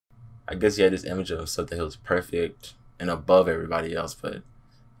I guess he had this image of himself that he was perfect and above everybody else, but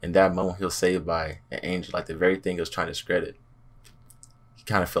in that moment he was saved by an angel, like the very thing he was trying to discredit. He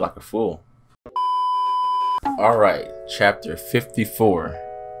kind of felt like a fool. Alright, chapter 54.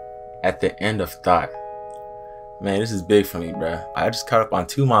 At the end of thought. Man, this is big for me, bruh. I just caught up on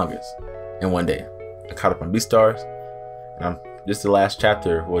 2 mangas in one day. I caught up on Beastars, and this is the last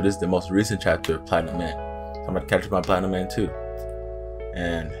chapter, well, this is the most recent chapter of Platinum Man. So I'm about to catch up on Platinum Man too.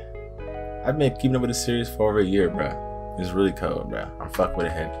 And I've been keeping up with this series for over a year, bruh. It's really cold, bruh. I'm fucking with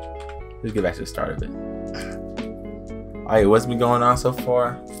it heavy. Let's get back to the start of it. Alright, what's been going on so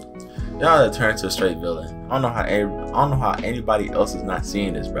far? Yoneda turned to a straight villain. I don't know how anybody else is not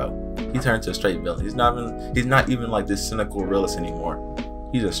seeing this, bro. He turned to a straight villain. He's not even like this cynical realist anymore.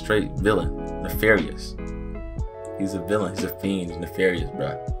 He's a straight villain, nefarious. He's a villain. He's a fiend. He's nefarious,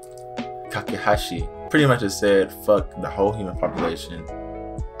 bro. Kakehashi pretty much just said, "Fuck the whole human population.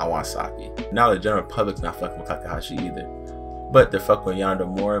 I want Saki." Now the general public's not fucking with Kakehashi either, but they're fucking with Yoneda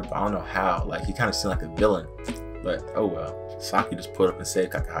more. But I don't know how. Like, he kind of seemed like a villain, but oh well. Saki just pulled up and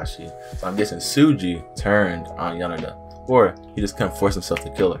saved Kakehashi. So I'm guessing Shuji turned on Yoneda, or he just couldn't force himself to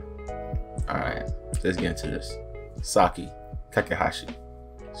kill her. Alright, let's get into this. Saki, Kakehashi,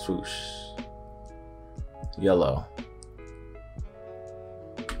 swoosh, yellow,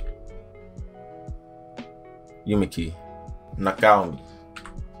 Yumiki, Nakaomi.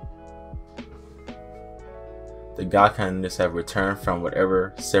 The god candidates have returned from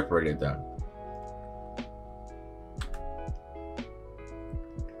whatever separated them.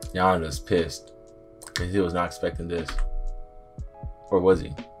 Yoneda's pissed because he was not expecting this. Or was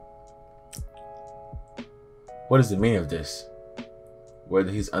he? What is the meaning of this?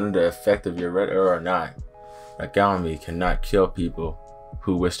 Whether he's under the effect of your red arrow or not, Nakaomi cannot kill people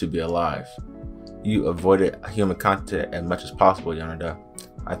who wish to be alive. You avoided human contact as much as possible, Yoneda.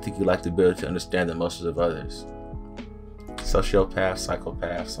 I think you lack the ability to understand the emotions of others. Sociopath,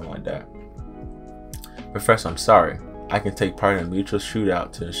 psychopath, something like that. Professor, I'm sorry. I can take part in a mutual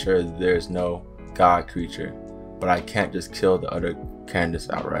shootout to ensure that there is no god creature, but I can't just kill the other candidates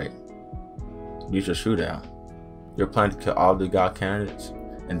outright. Mutual shootout? You're planning to kill all the god candidates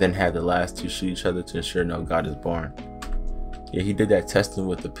and then have the last 2 shoot each other to ensure no god is born. Yeah, he did that testing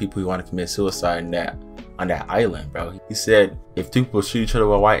with the people who want to commit suicide on that island, bro. He said if 2 people shoot each other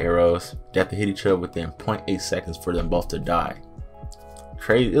with white arrows, they have to hit each other within 0.8 seconds for them both to die.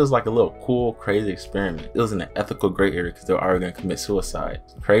 Crazy. It was like a little cool, crazy experiment. It was in an ethical gray area because they were already going to commit suicide.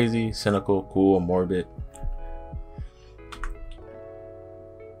 Crazy, cynical, cool, morbid.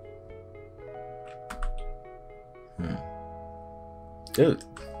 Dude,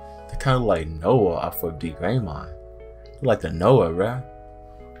 they kind of like Noah off of D. Greymon. Like the Noah, bruh.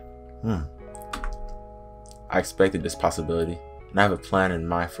 I expected this possibility, and I have a plan in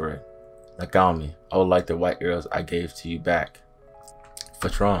mind for it. Nakaomi, I would like the white arrows I gave to you back.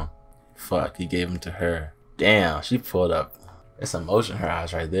 What's wrong? Fuck, he gave them to her. Damn, she pulled up. There's some emotion in her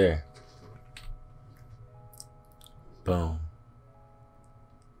eyes right there. Boom.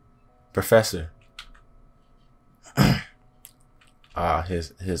 Professor.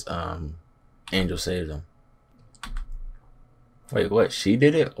 His angel saved him. Wait, what? She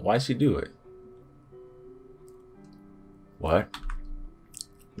did it? Why'd she do it? What?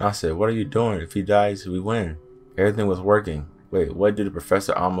 Nasse, what are you doing? If he dies, we win. Everything was working. Wait, what, did the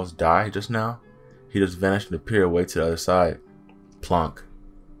professor almost die just now? He just vanished and appeared away to the other side. Plonk.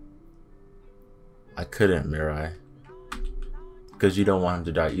 I couldn't, Mirai. Because you don't want him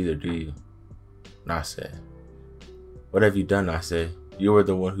to die either, do you? Nasse. What have you done, Nasse? You were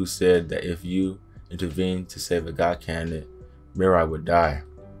the one who said that if you intervened to save a god candidate, Mirai would die.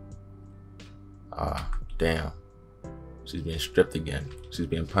 Ah, damn. She's being stripped again. She's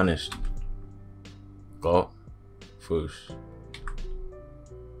being punished. Gulp. Foosh.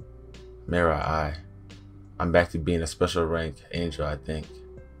 Mirai, I'm back to being a special rank angel, I think.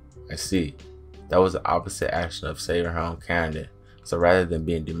 I see. That was the opposite action of saving her own candidate. So rather than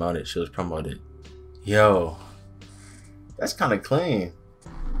being demoted, she was promoted. Yo, that's kind of clean.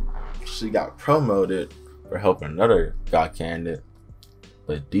 She got promoted for helping another god candidate,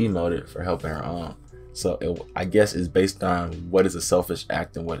 but demoted for helping her own. So I guess it's based on what is a selfish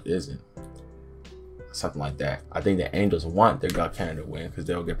act and what isn't. Something like that. I think the angels want their god candidate to win because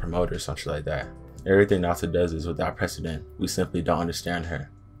they'll get promoted or something like that. Everything Nasse does is without precedent. We simply don't understand her.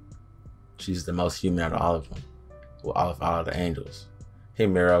 She's the most human out of all of them. Well, out of all of the angels. Hey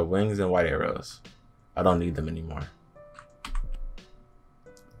Mirai, wings and white arrows. I don't need them anymore.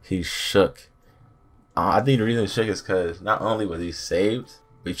 He shook. I think the reason he shook is because not only was he saved,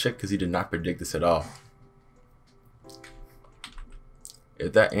 but he shook because he did not predict this at all.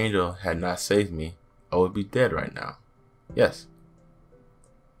 If that angel had not saved me, I would be dead right now. Yes.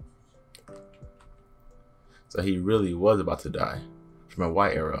 So he really was about to die from a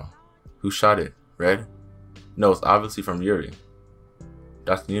white arrow. Who shot it? Red? No, it's obviously from Yuri.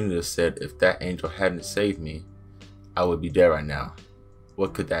 Dr. Yoneda said if that angel hadn't saved me, I would be dead right now.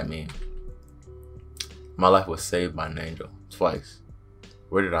 What could that mean? My life was saved by an angel, twice.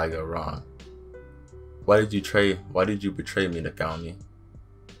 Where did I go wrong? Why did you betray me, Nakami?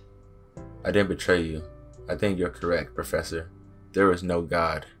 I didn't betray you. I think you're correct, Professor. There is no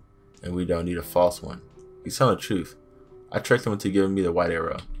God, and we don't need a false one. He's telling the truth. I tricked him into giving me the white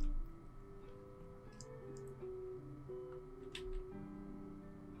arrow.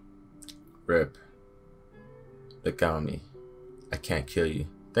 Rip. Nakami. I can't kill you.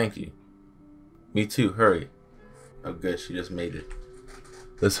 Thank you. Me too, hurry. Oh good, she just made it.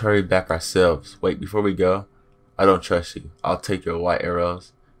 Let's hurry back ourselves. Wait, before we go, I don't trust you. I'll take your white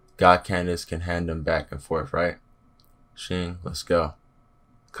arrows. God Candace can hand them back and forth, right? Shing, let's go.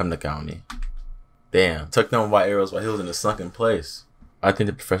 Come Nakami. Damn, took them white arrows while he was in a sunken place. I think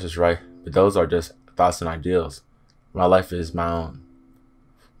the professor's right, but those are just thoughts and ideals. My life is my own.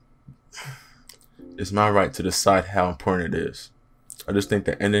 It's my right to decide how important it is. I just think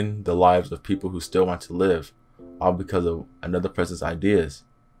that ending the lives of people who still want to live, all because of another person's ideas,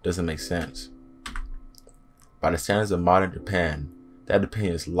 doesn't make sense. By the standards of modern Japan, that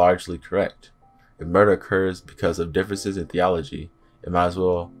opinion is largely correct. If murder occurs because of differences in theology, it might as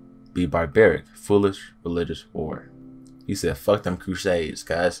well be barbaric, foolish, religious war. He said, fuck them crusades,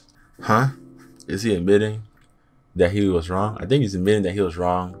 guys. Huh? Is he admitting that he was wrong? I think he's admitting that he was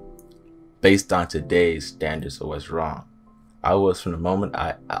wrong based on today's standards of what's wrong. I was from the moment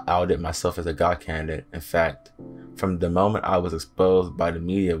I outed myself as a God candidate. In fact, from the moment I was exposed by the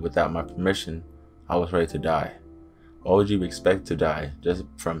media without my permission, I was ready to die. Why would you expect to die just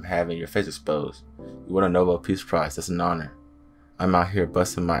from having your face exposed? You won a Nobel Peace Prize, that's an honor. I'm out here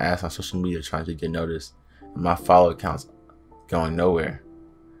busting my ass on social media trying to get noticed, and my follow account's going nowhere.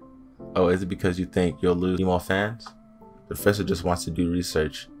 Oh, is it because you think you'll lose more fans? The professor just wants to do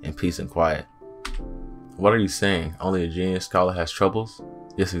research in peace and quiet. What are you saying? Only a genius scholar has troubles?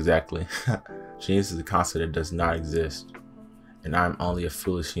 Yes, exactly. Genius is a concept that does not exist, and I'm only a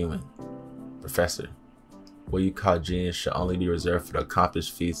foolish human. Professor, what you call genius should only be reserved for the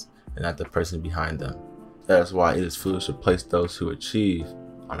accomplished feats and not the person behind them. That is why it is foolish to place those who achieve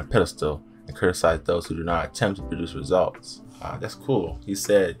on a pedestal and criticize those who do not attempt to produce results. That's cool. He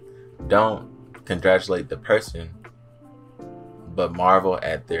said, don't congratulate the person, but marvel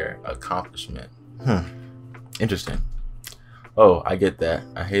at their accomplishment. Interesting. Oh, I get that.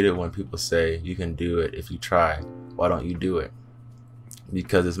 I hate it when people say you can do it if you try. Why don't you do it?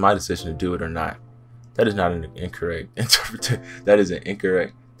 Because it's my decision to do it or not. That is not an incorrect interpretation. That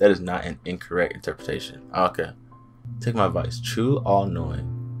is not an incorrect interpretation. Okay. Take my advice. True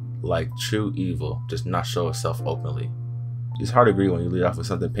all-knowing, like true evil, does not show itself openly. It's hard to agree when you lead off with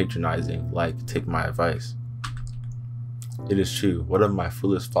something patronizing, like take my advice. It is true. One of my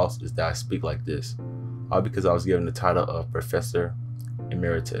foolish faults is that I speak like this, all because I was given the title of Professor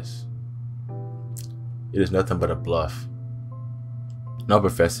Emeritus. It is nothing but a bluff. No,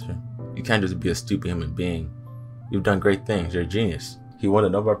 Professor, you can't just be a stupid human being. You've done great things. You're a genius. He won a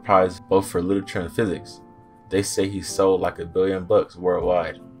Nobel Prize both for literature and physics. They say he sold like 1 billion books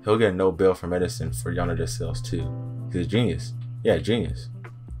worldwide. He'll get a Nobel for medicine for Yoneda sales too. He's a genius. Yeah, genius.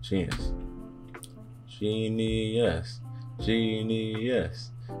 Genius. Genius.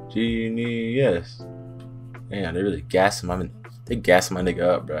 Genius. Genius. Man, they really gassing my nigga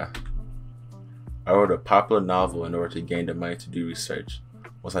up, bruh. I wrote a popular novel in order to gain the money to do research.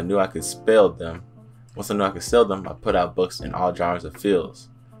 Once I knew I could sell them, I put out books in all genres of fields.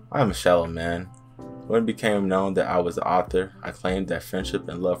 I am a shallow man. When it became known that I was the author, I claimed that friendship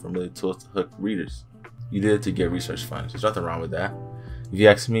and love were really tools to hook readers. You did it to get research funds. There's nothing wrong with that. If you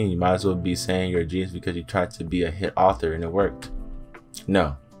ask me, you might as well be saying you're a genius because you tried to be a hit author and it worked.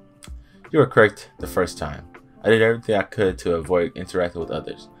 No. You were correct the first time. I did everything I could to avoid interacting with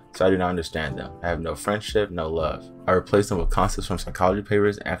others, so I do not understand them. I have no friendship, no love. I replaced them with concepts from psychology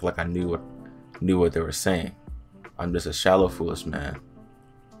papers and act like I knew what they were saying. I'm just a shallow, foolish man.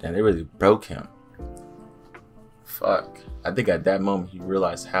 Damn, they really broke him. Fuck. I think at that moment he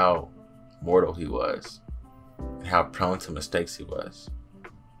realized how mortal he was and how prone to mistakes he was.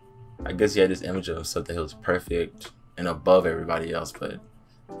 I guess he had this image of himself that he was perfect and above everybody else, but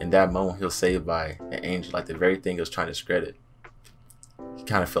in that moment he was saved by an angel, like the very thing he was trying to discredit. He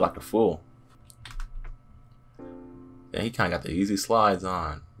kind of felt like a fool. Then he kind of got the easy slides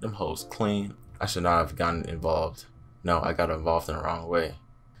on. Them hoes clean. I should not have gotten involved. No, I got involved in the wrong way.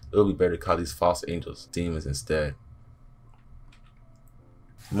 It would be better to call these false angels demons instead.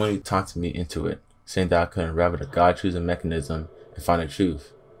 Yuri talked me into it, saying that I could unravel the God-choosing mechanism and find the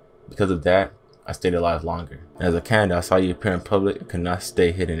truth. Because of that, I stayed alive longer. And as a candidate, I saw you appear in public and could not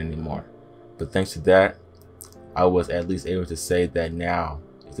stay hidden anymore. But thanks to that, I was at least able to say that now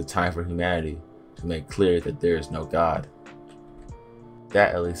is the time for humanity to make clear that there is no God.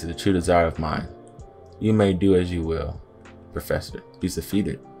 That at least is a true desire of mine. You may do as you will, Professor. He's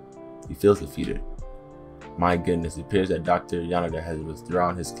defeated. He feels defeated. My goodness, it appears that Dr. Yoneda has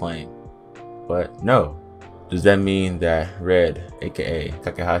withdrawn his claim. But no. Does that mean that Red, aka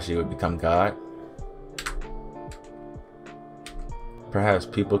Takahashi, would become God? Perhaps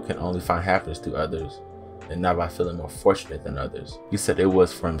people can only find happiness through others, and not by feeling more fortunate than others. He said it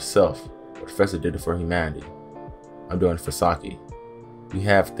was for himself, but Professor did it for humanity. I'm doing it for Saki. We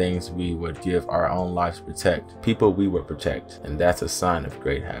have things we would give our own lives to protect, people we would protect, and that's a sign of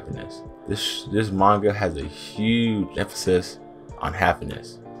great happiness. This manga has a huge emphasis on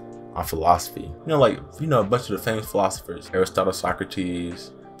happiness, on philosophy. A bunch of the famous philosophers, Aristotle,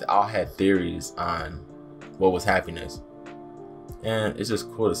 Socrates, they all had theories on what was happiness. And it's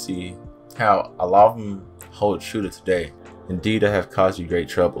just cool to see how a lot of them hold true to today. Indeed, I have caused you great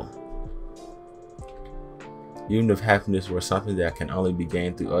trouble. Even if happiness were something that can only be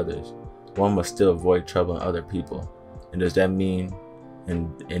gained through others, one must still avoid troubling other people. And does that mean,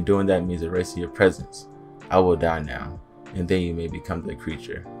 and doing that means erasing your presence? I will die now, and then you may become the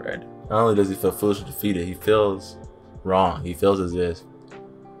creature, Red. Not only does he feel foolish and defeated, he feels wrong. He feels as if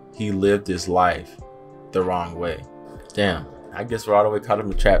he lived his life the wrong way. Damn, I guess we're all the way caught up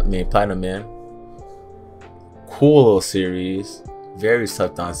in CHAP, Platinum Man. Cool little series, very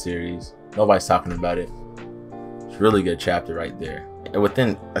slept on series. Nobody's talking about it. It's a really good chapter right there. And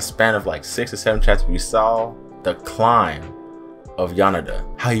within a span of like 6 or 7 chapters, we saw the climb of Yoneda,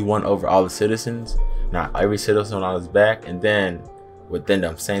 how he won over all the citizens. Not every citizen on his back, and then within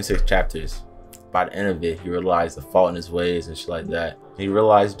them same 6 chapters, by the end of it, he realized the fault in his ways and shit like that. He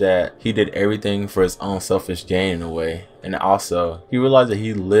realized that he did everything for his own selfish gain in a way, and also he realized that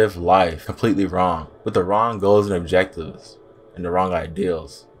he lived life completely wrong, with the wrong goals and objectives and the wrong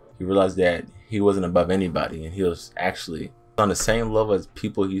ideals. He realized that he wasn't above anybody, and he was actually on the same level as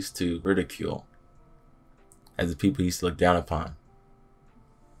people he used to ridicule, as the people he used to look down upon.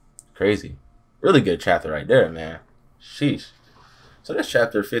 Crazy. Really good chapter right there, man. Sheesh. So that's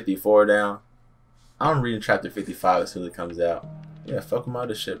chapter 54 down. I'm reading chapter 55 as soon as it comes out. Yeah, fuck with my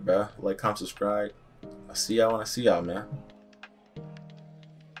other shit, bro. Like, comment, subscribe. I'll see y'all when I see y'all, man.